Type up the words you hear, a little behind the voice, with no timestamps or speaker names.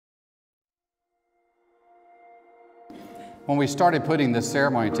When we started putting this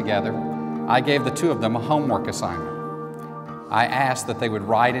ceremony together, I gave the two of them a homework assignment. I asked that they would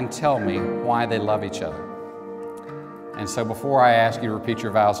write and tell me why they love each other. And so before I ask you to repeat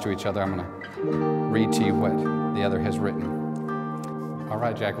your vows to each other, I'm going to read to you what the other has written. All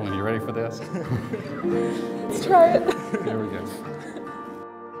right, Jacqueline, you ready for this? Let's try it. Here we go.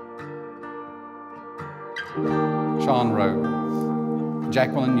 Sean wrote,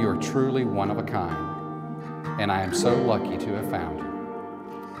 Jacqueline, you are truly one of a kind, and I am so lucky to have found you.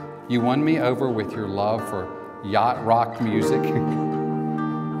 You won me over with your love for yacht rock music,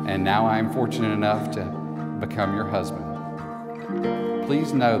 and now I am fortunate enough to become your husband.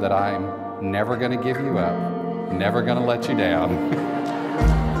 Please know that I am never going to give you up, never going to let you down.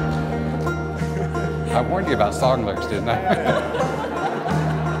 I warned you about song lyrics, didn't I?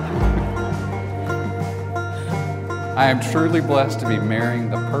 I am truly blessed to be marrying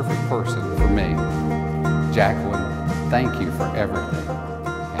the perfect person for me. Jacqueline, thank you for everything,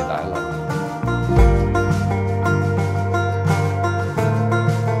 and I love you.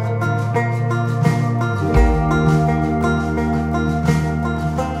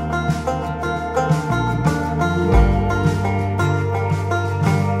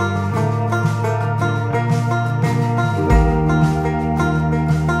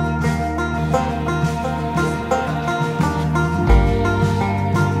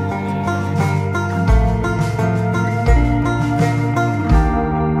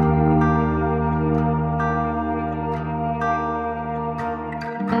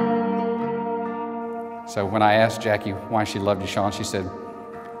 So when I asked Jackie why she loved you, Sean, she said,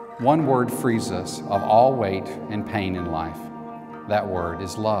 one word frees us of all weight and pain in life. That word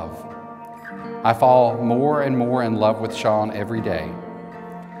is love. I fall more and more in love with Sean every day.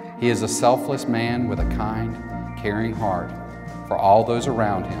 He is a selfless man with a kind, caring heart for all those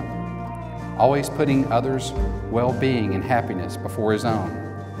around him, always putting others' well-being and happiness before his own.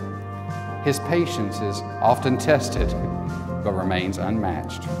 His patience is often tested, but remains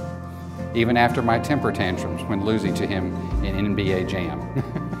unmatched, even after my temper tantrums when losing to him in NBA Jam.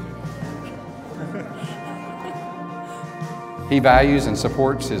 He values and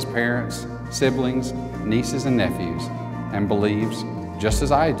supports his parents, siblings, nieces, and nephews, and believes, just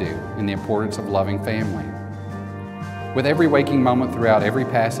as I do, in the importance of loving family. With every waking moment throughout every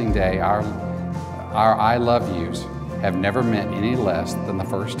passing day, our I love yous have never meant any less than the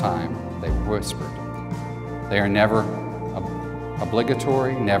first time they were whispered. They are never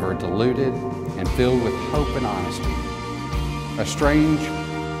obligatory, never diluted, and filled with hope and honesty. A strange,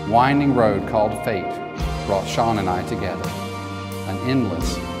 winding road called fate brought Sean and I together. An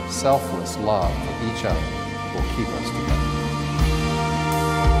endless, selfless love for each other will keep us together.